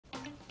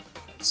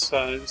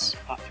So this is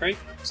part 3.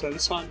 So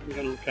this one we're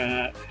going to look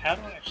at how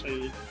do I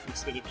actually,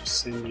 instead of just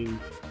sending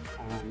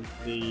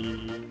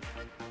the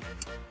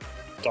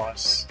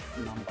dice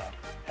number,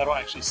 how do I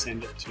actually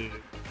send it to the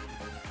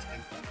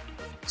template?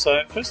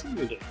 So first thing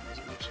we do is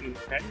I'm actually going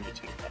to create a new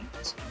template.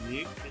 It's a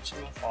new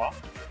HTML file,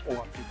 or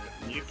I can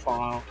create a new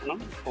file, and I'm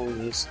going to call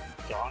this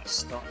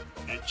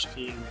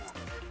dice.html.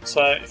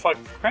 So if I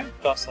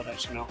create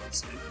dice.html and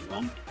send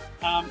one,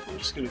 I'm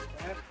just going to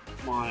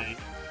grab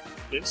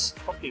this,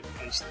 copy and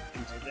paste it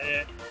into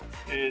there,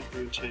 and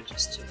we'll change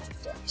this to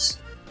dice.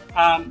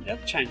 The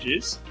other change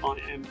is I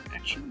am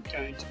actually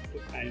going to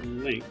put a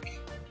link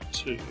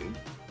to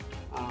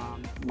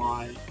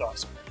my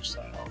dice page.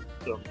 So I'll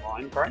do a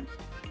line break,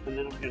 and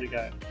then I'm going to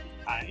go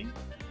href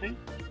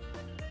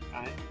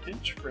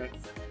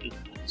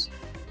equals,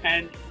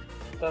 and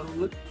the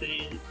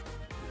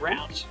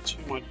route to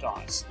my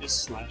dice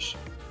is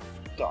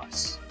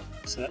 /dice.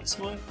 So that's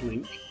my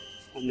link.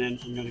 And then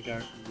I'm going to go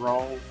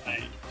roll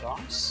a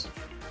dice,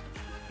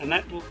 and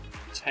that will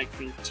take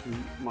me to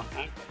my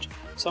home page.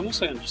 So I'm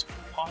also going to just put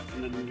pipe,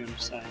 and then I'm going to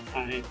say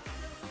href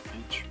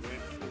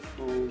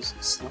equals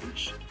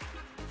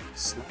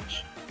 /,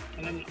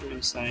 and then I'm going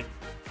to say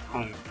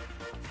home.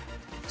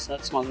 So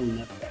that's my little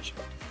navigation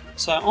bar.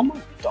 So on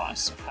my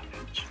dice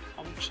page,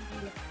 I'm actually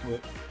going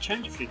to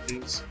change a few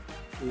things.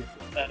 We'll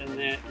put that in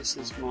there. This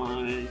is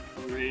my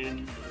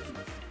random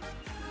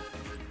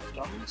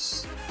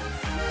dice.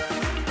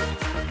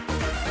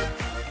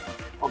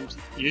 I'm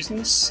using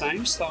the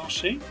same style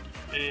sheet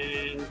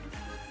and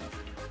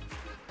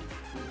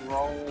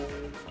roll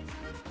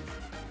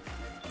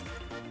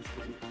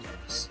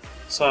dice.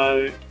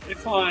 So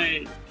if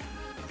I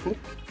click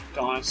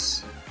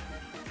dice,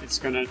 it's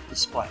going to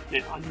display.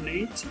 Now I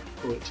need to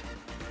put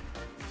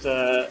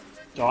the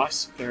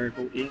dice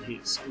variable in here.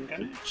 So I'm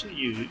going to actually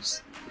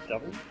use the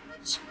double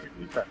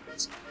squiggly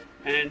brackets,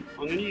 and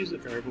I'm going to use a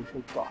variable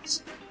called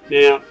dice.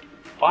 Now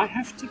I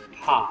have to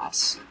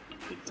pass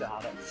the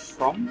data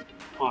from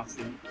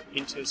Python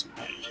into this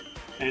page,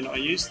 and I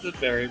use the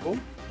variable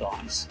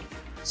dice.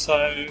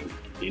 So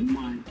in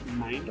my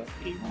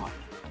main.py,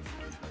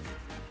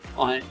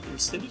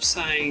 instead of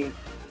saying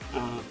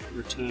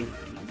return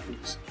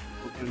numbers,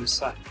 I'm going to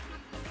say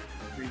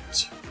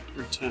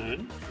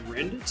return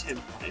render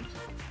template,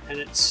 and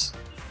it's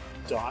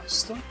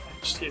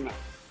dice.html.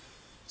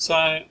 So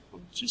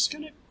I'm just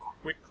going to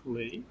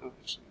quickly,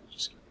 actually I'll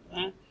just go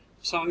to that.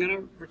 So I'm going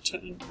to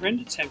return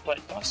render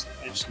template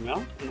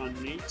dice.html, and I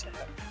need to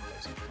have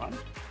closing play.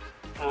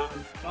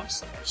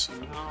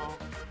 Dice.html.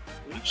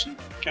 I'm actually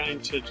going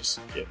to just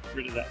get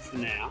rid of that for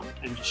now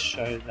and just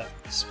show that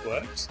this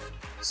works.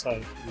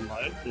 So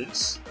load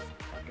this.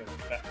 I go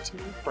back to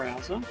my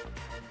browser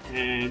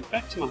and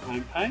back to my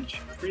home page.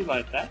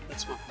 Reload that.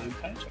 That's my home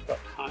page. I've got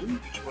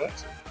home, which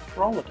works.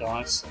 Roll a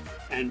dice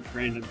and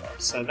random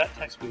dice. So that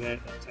takes me there.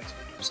 That takes me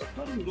there. So I've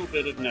got a little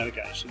bit of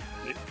navigation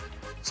there.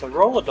 So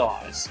roll a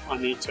dice, I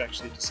need to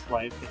actually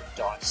display the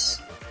dice.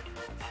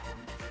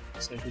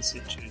 So you can see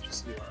it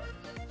changes the URL.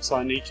 So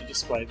I need to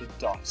display the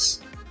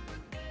dice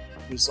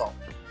result.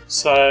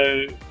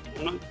 So,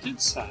 and I did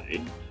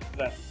say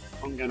that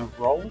I'm going to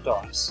roll a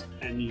dice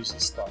and use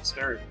this dice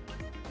variable.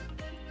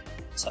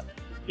 So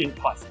in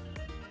Python.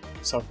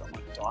 So I've got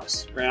my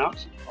dice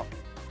route,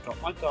 I've got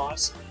my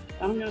dice,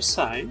 and I'm going to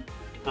say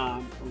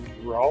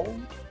roll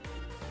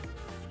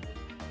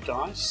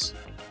dice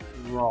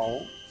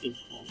roll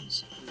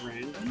equals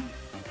random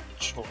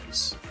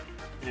choice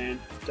and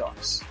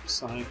dice.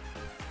 So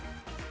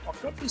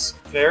I've got this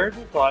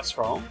variable dice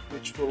roll,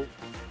 which will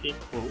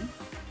equal,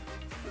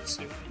 let's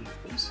see what it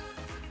equals.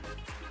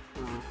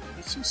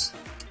 Let's just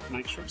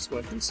make sure it's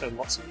working. So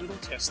lots of little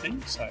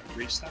testing. So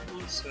restart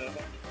my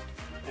server,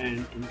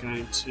 and I'm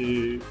going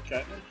to go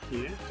back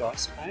here,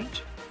 dice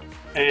page,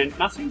 and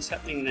nothing's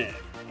happening there,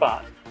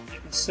 but you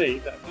can see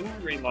that when I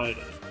reload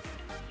it,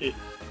 it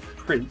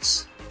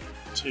prints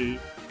to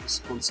this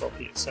console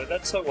here. So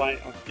that's a way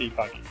of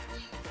debugging.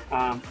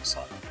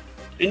 So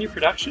in your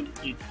production,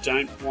 you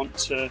don't want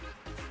to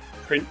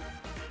print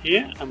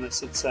here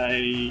unless it's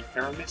a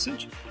error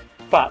message,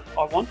 but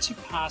I want to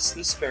pass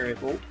this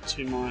variable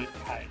to my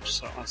page.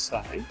 So I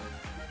say,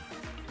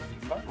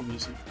 remember, I'm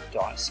using the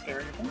dice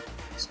variable.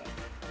 So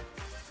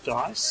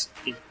dice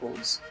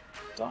equals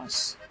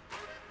dice,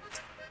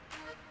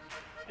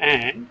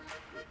 and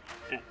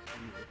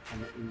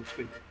in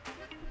between.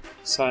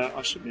 So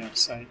I should be able to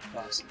say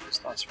dice equals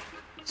dice.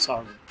 So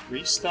I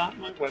restart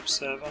my web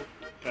server,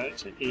 go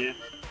to here,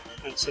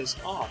 and it says,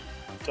 oh,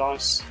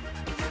 dice,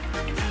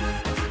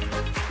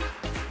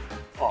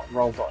 oh,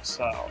 roll dice.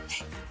 So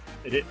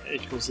it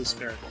equals this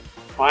variable.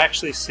 I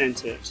actually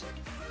sent it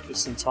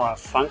this entire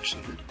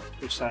function,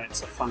 which say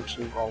it's a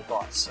function roll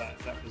dice. So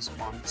that was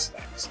my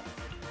mistake.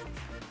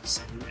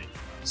 So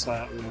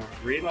I'm going to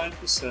reload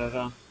the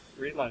server,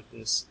 reload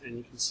this, and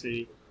you can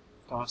see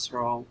dice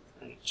roll,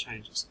 and it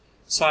changes.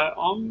 So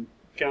I'm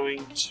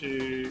going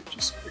to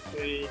just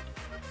quickly,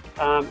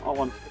 I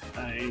want to put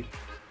a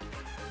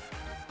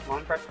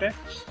line break there.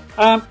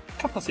 A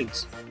couple of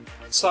things.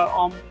 So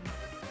I'm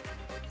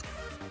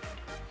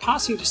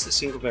passing just a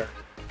single variable.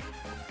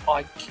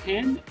 I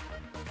can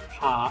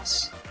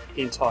pass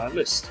the entire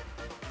list.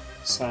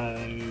 So,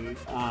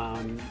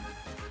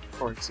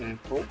 for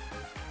example,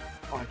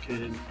 I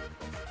can,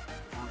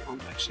 I'm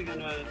actually going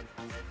to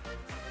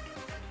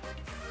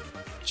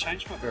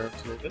change my variable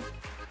a little bit,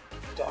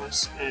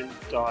 dice and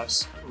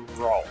dice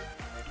roll.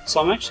 So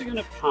I'm actually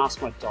going to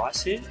pass my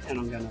dice here and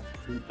I'm going to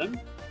print them.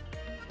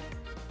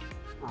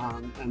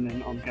 And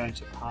then I'm going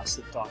to pass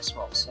the dice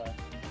roll. So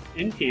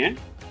in here,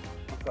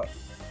 I've got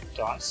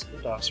dice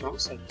and dice roll.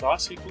 So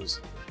dice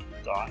equals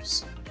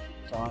dice,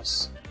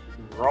 dice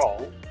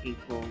roll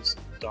equals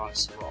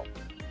dice roll.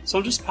 So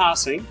I'm just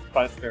passing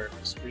both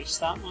variables.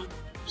 Restart my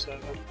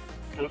server,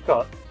 and I've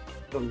got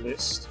the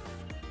list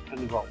and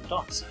the roll of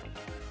dice.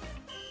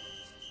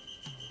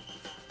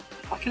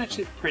 I can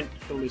actually print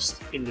the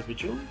list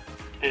individually,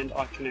 and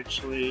I can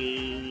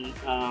actually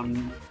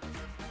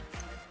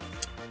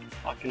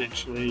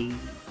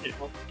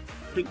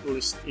print the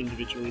list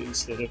individually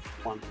instead of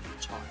one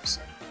at a time.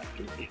 So back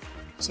in here.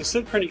 So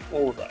instead of printing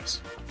all of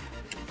those,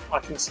 I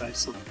can say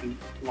something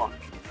like,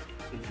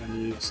 I'm going to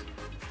use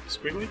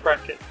squiggly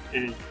bracket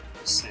and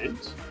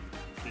percent,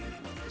 and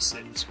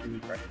percent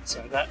squiggly bracket.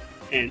 So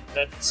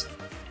that's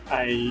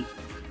a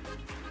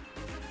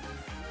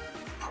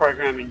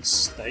programming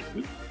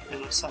statement,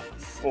 and I say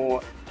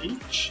for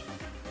each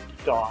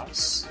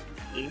dice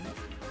in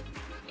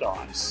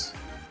dice.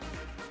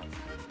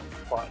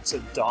 Well, it's a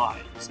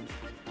die, isn't it?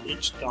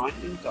 Each die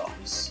in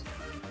dice,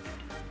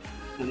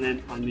 and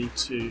then I need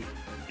to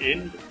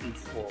end the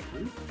for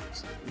loop.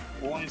 So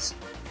we always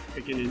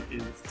begin and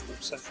end the for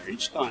loop. So for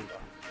each die in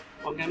die,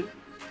 I'm going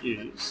to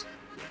use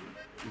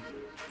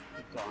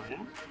the die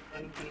out,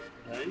 and I'm going to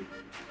put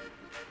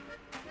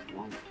a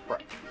long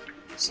break.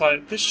 So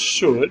this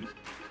should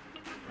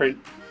print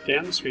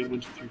down the screen 1,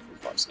 2, 3,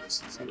 4, 5,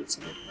 6. So let's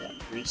look at that.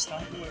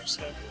 Restart the web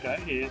server. Go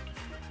here.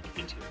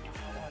 Into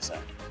why is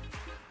that?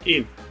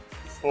 In.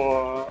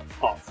 For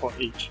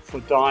each, for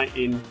die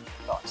in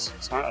dice.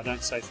 Sorry, I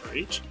don't say for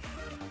each.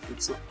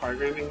 It's not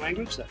programming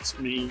language, that's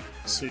me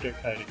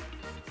pseudocoding.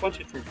 1,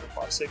 2, 3,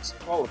 4, 5, 6,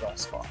 roll a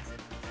dice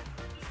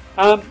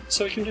 5.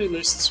 So we can do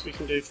lists, we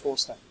can do for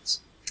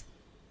statements.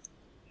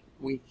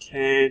 We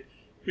can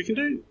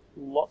do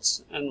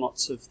lots and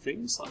lots of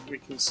things, like we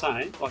can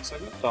say, like so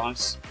I've got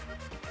dice,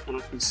 and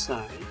I can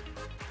say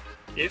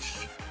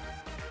if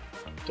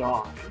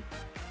die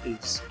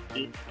is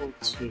equal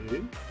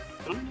to,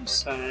 I'm going to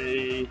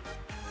say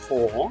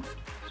 4,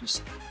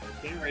 just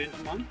here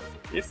random one.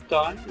 If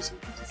die is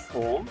equal to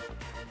 4,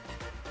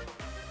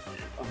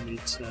 I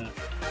need to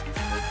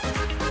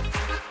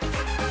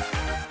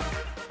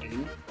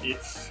end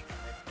if,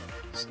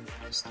 so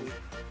just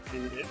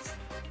end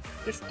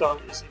if die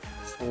is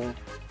equal to 4,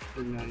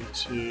 I'm going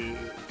to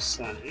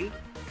say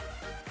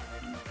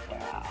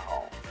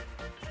wow,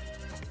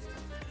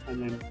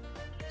 and then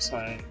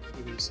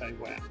we're going to say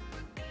wow.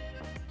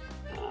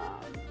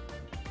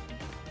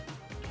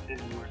 And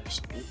we're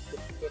actually going to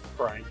put the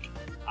break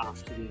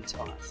after the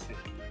entire thing.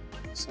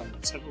 So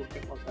let's have a look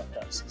at what that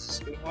does. Is this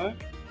going to work?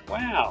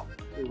 Wow!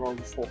 We roll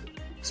the 4.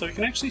 So we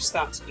can actually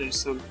start to do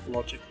some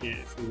logic here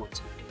if we want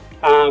to.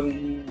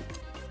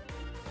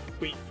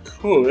 We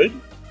could.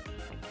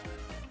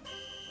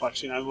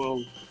 Actually, no,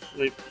 we'll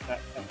leave that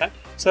at that.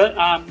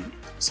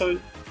 So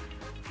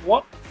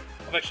what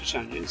I've actually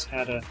shown you is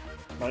how to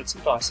load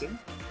some dice in.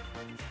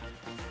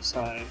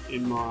 So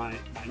in my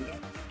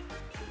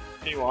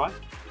main.py,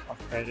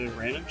 I've created a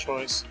random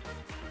choice,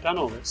 done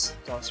all this,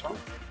 dice roll.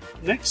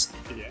 Next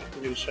video,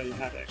 we're going to show you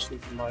how to actually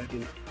load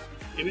an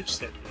image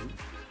set in,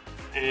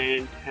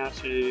 and how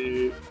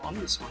to, on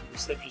this one,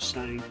 instead of just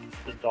saying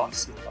the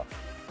dice number,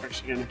 we're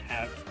actually going to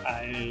have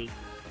a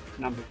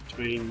number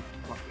between,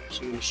 like we're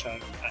actually going to show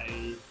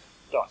a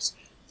dice.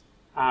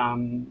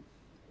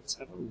 Let's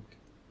have a look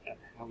at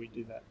how we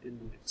do that in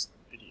the next